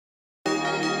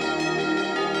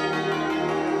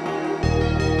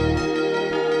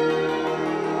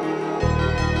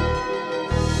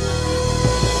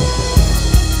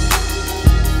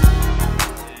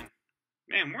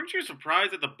you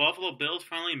surprised that the Buffalo Bills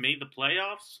finally made the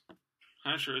playoffs?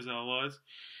 I sure as hell was.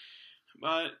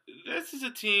 But this is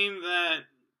a team that,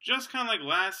 just kind of like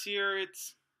last year,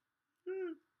 it's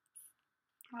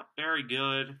not very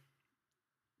good.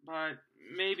 But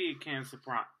maybe it can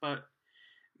surprise. But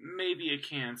maybe it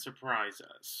can surprise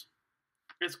us.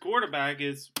 His quarterback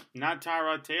is not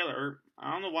Tyrod Taylor.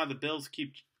 I don't know why the Bills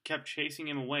kept chasing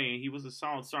him away. He was a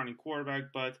solid starting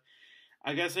quarterback, but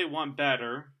I guess they want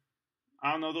better.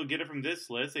 I don't know if they'll get it from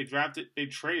this list. They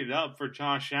traded up for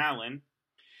Josh Allen.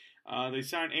 They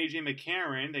signed A.J.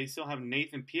 McCarron. They still have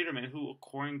Nathan Peterman, who,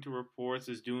 according to reports,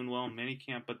 is doing well in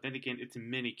minicamp. But then again, it's a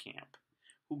minicamp.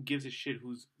 Who gives a shit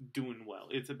who's doing well?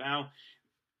 It's about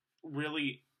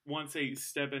really once they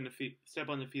step on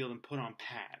the field and put on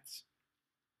pads.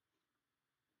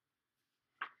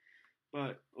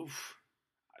 But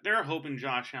they're hoping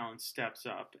Josh Allen steps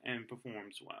up and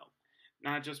performs well.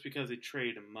 Not just because they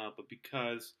traded him up, but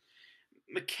because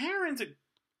McCarron's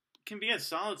can be a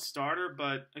solid starter,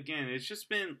 but again, it's just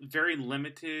been very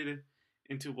limited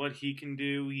into what he can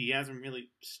do. He hasn't really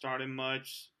started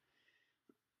much.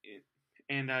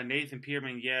 And Nathan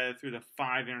Peterman, threw the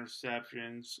 5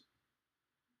 interceptions.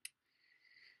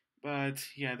 But,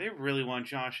 yeah, they really want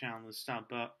Josh Allen to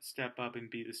step up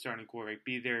and be the starting quarterback,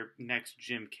 be their next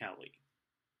Jim Kelly.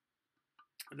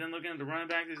 And then looking at the running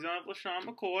back, they still have LaShawn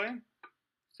McCoy,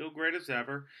 still great as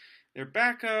ever. Their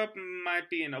backup might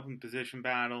be an open position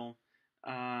battle.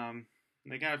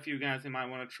 They got a few guys they might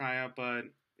want to try out, but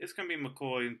it's going to be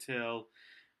McCoy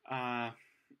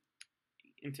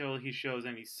until he shows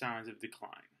any signs of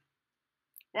decline.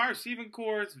 Wide receiving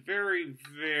core is very,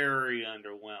 very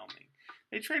underwhelming.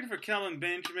 They traded for Kelvin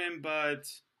Benjamin, but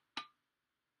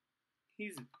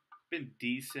he's been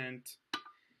decent.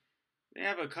 They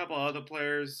have a couple other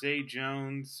players, Zay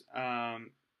Jones,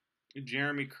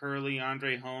 Jeremy Curley,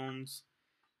 Andre Holmes.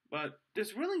 But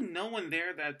there's really no one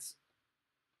there that's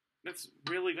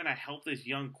really going to help this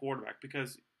young quarterback.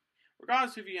 Because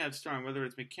regardless of if you have starting, whether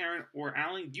it's McCarron or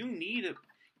Allen, you need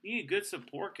a good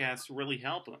support cast to really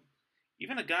help him.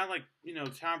 Even a guy like,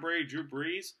 Tom Brady, Drew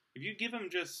Brees, if you give him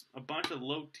just a bunch of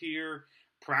low-tier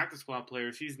practice squad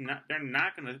players, they're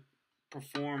not going to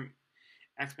perform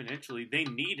exponentially. They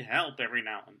need help every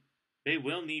now and then. They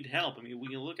will need help. I mean,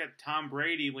 when you look at Tom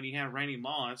Brady when he had Randy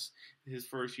Moss his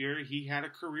first year, he had a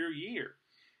career year.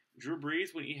 Drew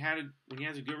Brees, when he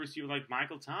has a good receiver like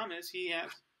Michael Thomas, he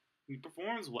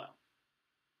performs well.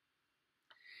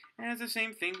 And it's the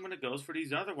same thing when it goes for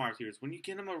these other wide receivers. When you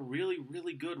get them a really,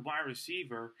 really good wide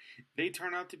receiver, they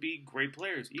turn out to be great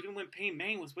players. Even when Peyton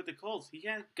Manning was with the Colts, he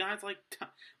had guys like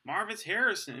Marvis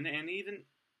Harrison and even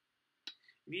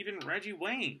Reggie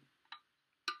Wayne.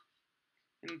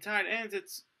 And the tight ends,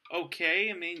 it's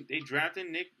okay. I mean, they drafted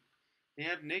they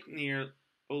have Nick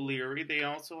O'Leary. They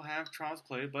also have Charles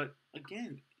Clay. But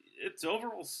again, it's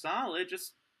overall solid,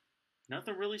 just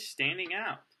nothing really standing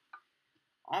out.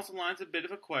 Also, line's a bit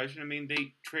of a question. I mean,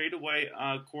 they trade away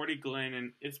Cordy Glenn,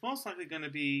 and it's most likely going to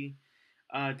be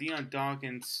Deion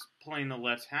Dawkins playing the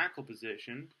left tackle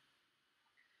position.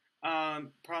 Probably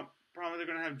they're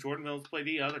going to have Jordan Mills play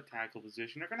the other tackle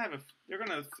position. They're going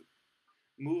to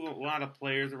move a lot of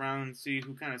players around and see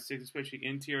who kind of sticks, especially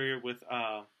interior with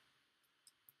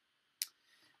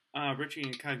Richie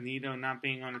Incognito not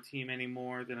being on the team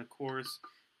anymore. Then, of course,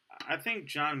 I think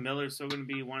John Miller is still going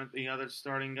to be one of the other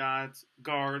starting guards.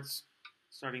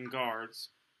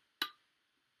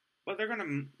 But they're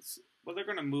going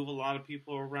to move a lot of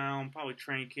people around, probably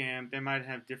train camp. They might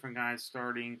have different guys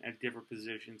starting at different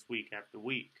positions week after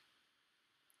week.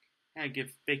 Heck,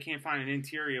 if they can't find an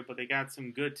interior, but they got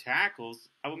some good tackles,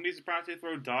 I wouldn't be surprised if they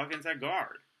throw Dawkins at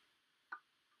guard.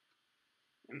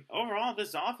 And overall,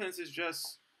 this offense is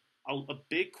just a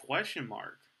big question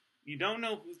mark. You don't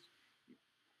know who's...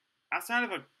 Outside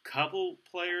of a couple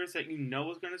players that you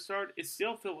know is going to start, it's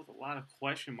still filled with a lot of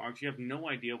question marks. You have no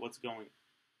idea what's going.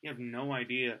 You have no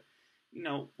idea,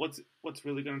 what's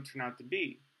really going to turn out to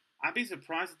be. I'd be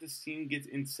surprised if this team gets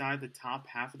inside the top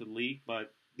half of the league,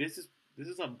 but this is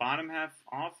a bottom half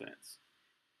offense,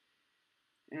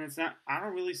 and it's not. I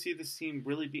don't really see this team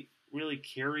really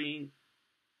carrying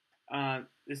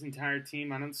this entire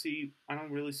team. I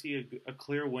don't really see a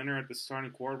clear winner at the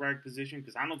starting quarterback position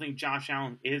because I don't think Josh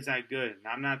Allen is that good. And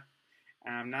I'm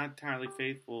not entirely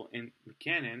faithful in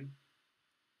McKinnon.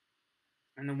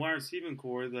 And the wide receiving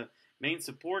core, the main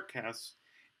support cast,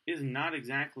 is not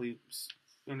exactly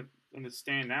going to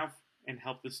stand out and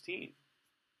help this team.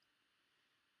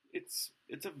 It's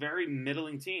a very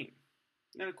middling team.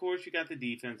 And of course, you got the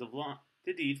defense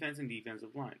and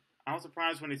defensive line. I was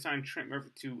surprised when they signed Trent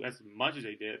Murphy to as much as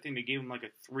they did. I think they gave him like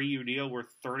a 3-year deal worth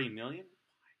 $30 million.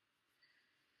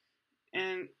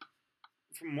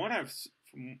 from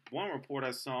one report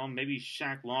I saw, maybe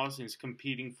Shaq Lawson is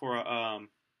competing for a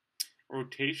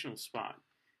rotational spot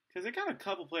because they got a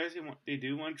couple players they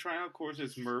do want to try out. Of course,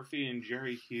 it's Murphy and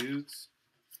Jerry Hughes,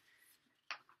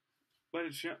 but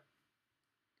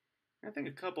I think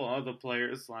a couple other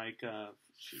players like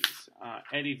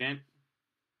Eddie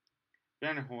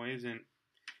Vanderhoys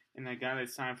and that guy that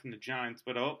signed from the Giants.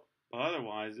 But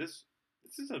otherwise, this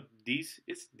is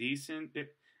it's decent.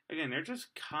 Again, they're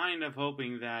just kind of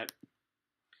hoping that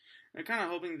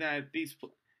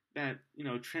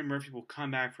Trey Murphy will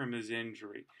come back from his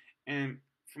injury. And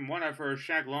from what I've heard,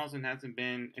 Shaq Lawson hasn't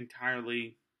been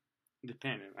entirely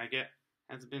dependent.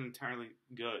 Hasn't been entirely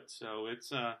good. So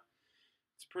it's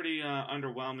pretty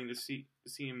underwhelming to see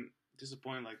him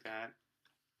disappointed like that.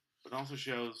 But also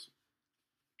shows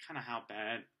kind of how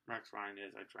bad Rex Ryan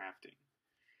is at drafting.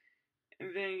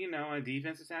 And then, a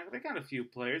defensive tackle, they got a few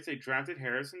players. They drafted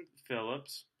Harrison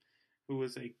Phillips, who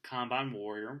was a combine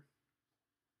warrior.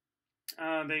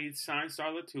 They signed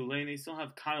Star Lotulelei, and they still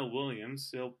have Kyle Williams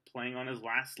still playing on his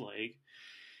last leg.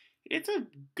 It's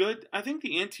I think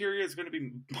the interior is going to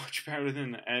be much better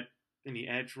than the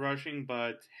edge rushing,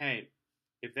 but hey,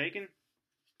 if they can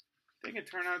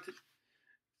turn out to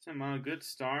some good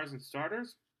stars and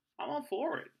starters, I'm all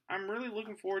for it. I'm really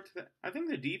looking forward to that. I think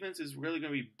the defense is really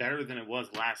going to be better than it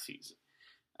was last season.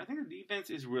 I think the defense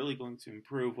is really going to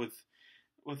improve with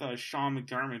Sean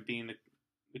McDermott being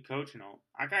the coach and all.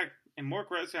 And more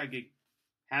credit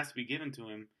has to be given to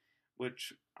him,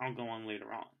 which I'll go on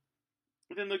later on.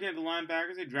 But then looking at the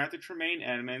linebackers, they drafted Tremaine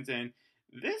Edmonds, and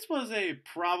this was a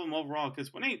problem overall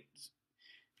because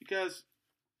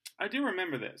I do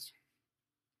remember this.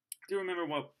 I do remember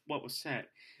what was said.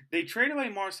 They traded away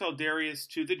Marcel Darius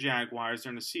to the Jaguars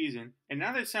during the season, and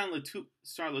now they signed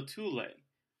Star Lotulelei.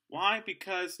 Why?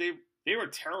 Because they were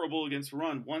terrible against the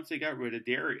run once they got rid of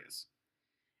Darius.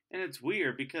 And it's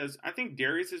weird because I think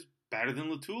Darius is better than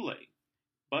Lotulelei,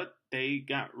 but they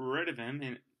got rid of him,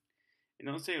 and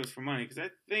don't say it was for money because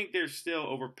I think they're still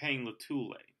overpaying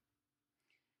Lotulelei.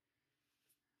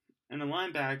 And the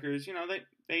linebackers,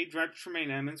 they drafted Tremaine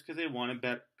Edmonds because they wanted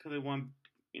better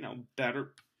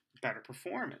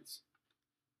performance.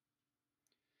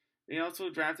 They also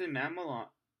drafted Matt Milano.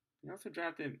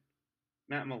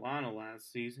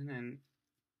 Last season, and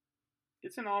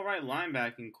it's an all right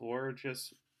linebacking core.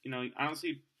 Just I don't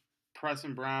see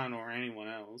Preston Brown or anyone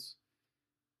else.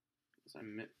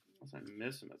 Unless I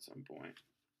miss him at some point.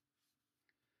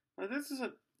 This is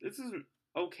an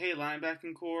okay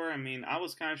linebacking core. I mean, I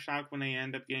was kind of shocked when they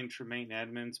end up getting Tremaine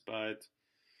Edmonds, but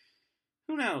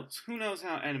who knows? Who knows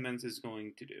how Edmonds is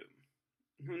going to do?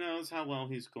 Who knows how well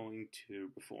he's going to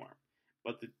perform?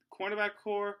 But the cornerback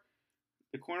core,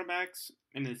 the cornerbacks,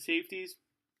 and the safeties,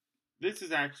 this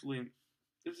is actually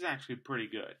pretty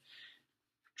good.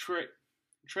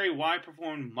 Trey White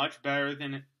performed much better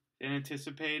than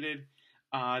anticipated.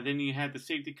 Then you had the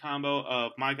safety combo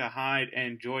of Micah Hyde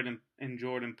and Jordan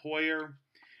Poyer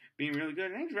being really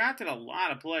good. And they drafted a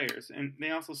lot of players. And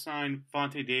they also signed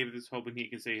Vontae Davis, hoping he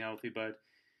can stay healthy. But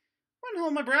wouldn't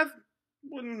hold my breath.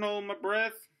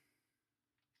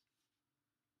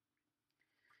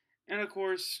 And of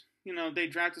course, they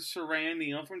drafted Saran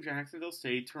Neal from Jacksonville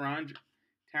State, Taron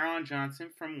Johnson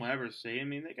from Weber State. I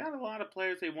mean, they got a lot of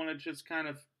players they want to just kind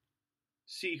of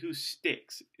see who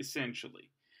sticks, essentially.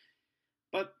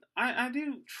 But I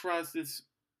do trust this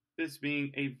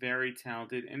being a very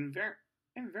talented and very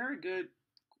good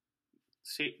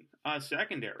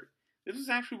secondary. This is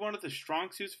actually one of the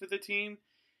strong suits for the team,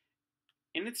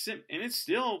 and it's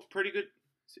still pretty good.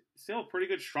 Still a pretty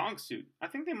good strong suit. I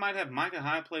think they might have Micah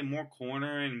Hyde play more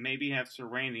corner and maybe have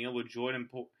Saran Neal with Jordan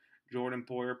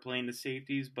Poyer playing the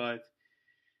safeties. But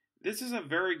this is a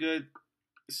very good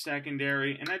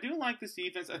secondary, and I do like this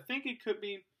defense. I think it could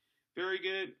be very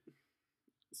good.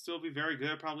 Still be very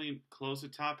good. Probably close to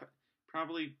top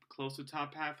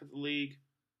half of the league,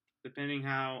 depending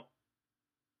how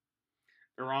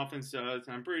their offense does.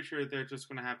 And I'm pretty sure they're just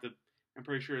going to have to. I'm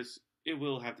pretty sure it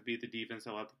will have to be the defense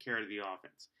that will have to carry the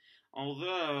offense.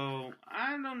 Although,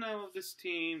 I don't know if this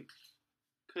team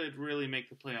could really make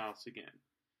the playoffs again.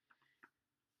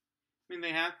 I mean,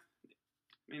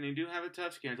 they do have a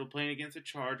tough schedule, playing against the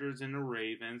Chargers and the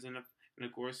Ravens, and of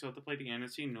course, they'll have to play the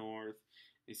NFC North.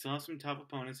 They still have some tough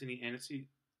opponents in the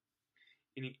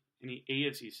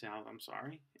AFC South, I'm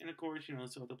sorry. And of course, they'll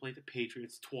have to play the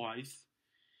Patriots twice.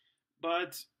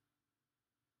 But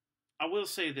I will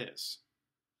say this.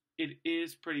 It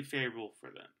is pretty favorable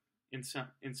for them in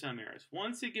some areas.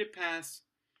 Once they get past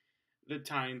the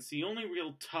Titans, the only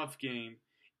real tough game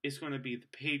is going to be the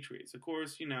Patriots. Of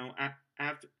course,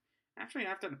 Actually,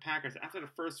 after the Packers, after the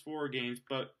first 4 games,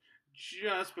 but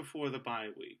just before the bye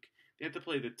week. They have to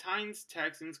play the Titans,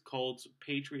 Texans, Colts,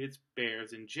 Patriots,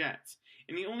 Bears, and Jets.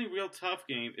 And the only real tough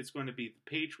game is going to be the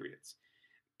Patriots.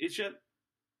 It's just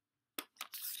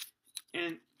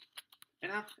and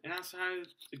and outside of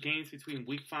the games between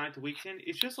week 5 to week 10,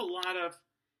 it's just a lot of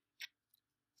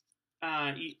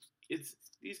it's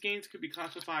these games could be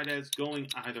classified as going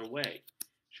either way.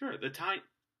 Sure, the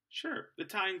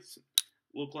Titans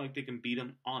look like they can beat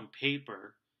them on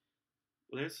paper.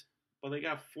 But they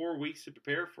got 4 weeks to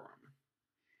prepare for them.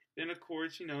 Then of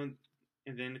course,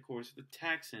 the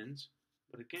Texans,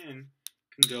 but again,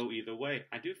 can go either way.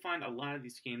 I do find a lot of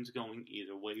these games going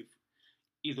either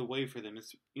way for them.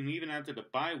 And even after the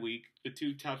bye week, you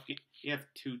have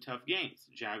 2 tough games: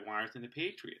 the Jaguars and the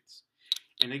Patriots.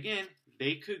 And again,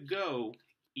 they could go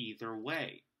either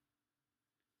way.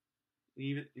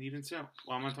 Even so,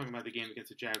 well, I'm not talking about the game against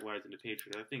the Jaguars and the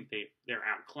Patriots. I think they're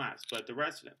outclassed. But the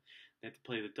rest of them, they have to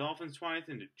play the Dolphins twice,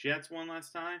 and the Jets one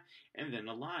last time, and then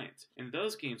the Lions. And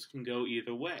those games can go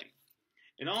either way.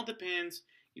 It all depends,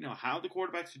 how the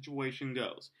quarterback situation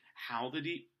goes,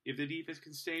 if the defense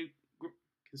can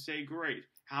stay great,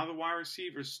 how the wide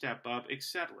receivers step up,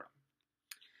 etc.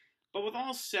 But with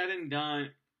all said and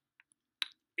done,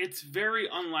 it's very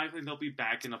unlikely they'll be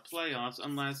back in the playoffs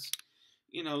unless,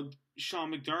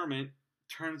 Sean McDermott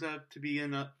turns out to be a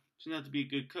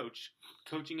good coach,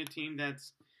 coaching a team that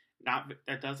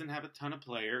doesn't have a ton of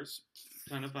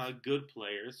good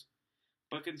players,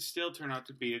 but can still turn out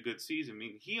to be a good season. I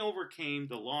mean, he overcame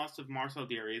the loss of Marcel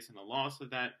Darius and the loss of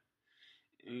that,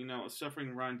 a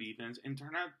suffering run defense, and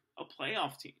turned out a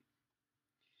playoff team.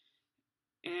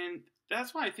 And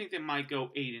that's why I think they might go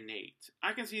 8-8.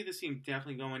 I can see this team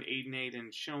definitely going 8-8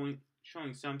 and showing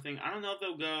something. I don't know if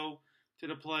they'll go to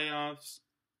the playoffs,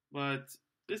 but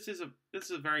this is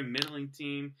a very middling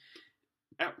team.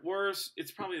 At worst, it's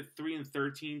probably a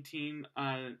 3-13 team.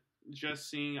 Just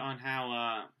seeing on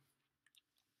how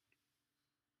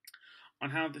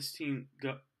this team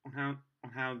on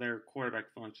how their quarterback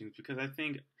functions,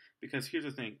 because here's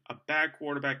the thing: a bad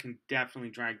quarterback can definitely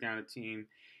drag down a team,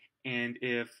 and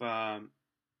if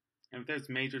there's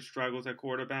major struggles at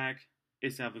quarterback,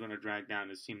 it's definitely going to drag down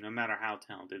this team, no matter how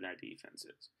talented that defense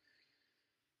is.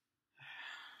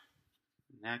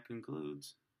 And that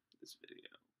concludes this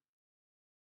video.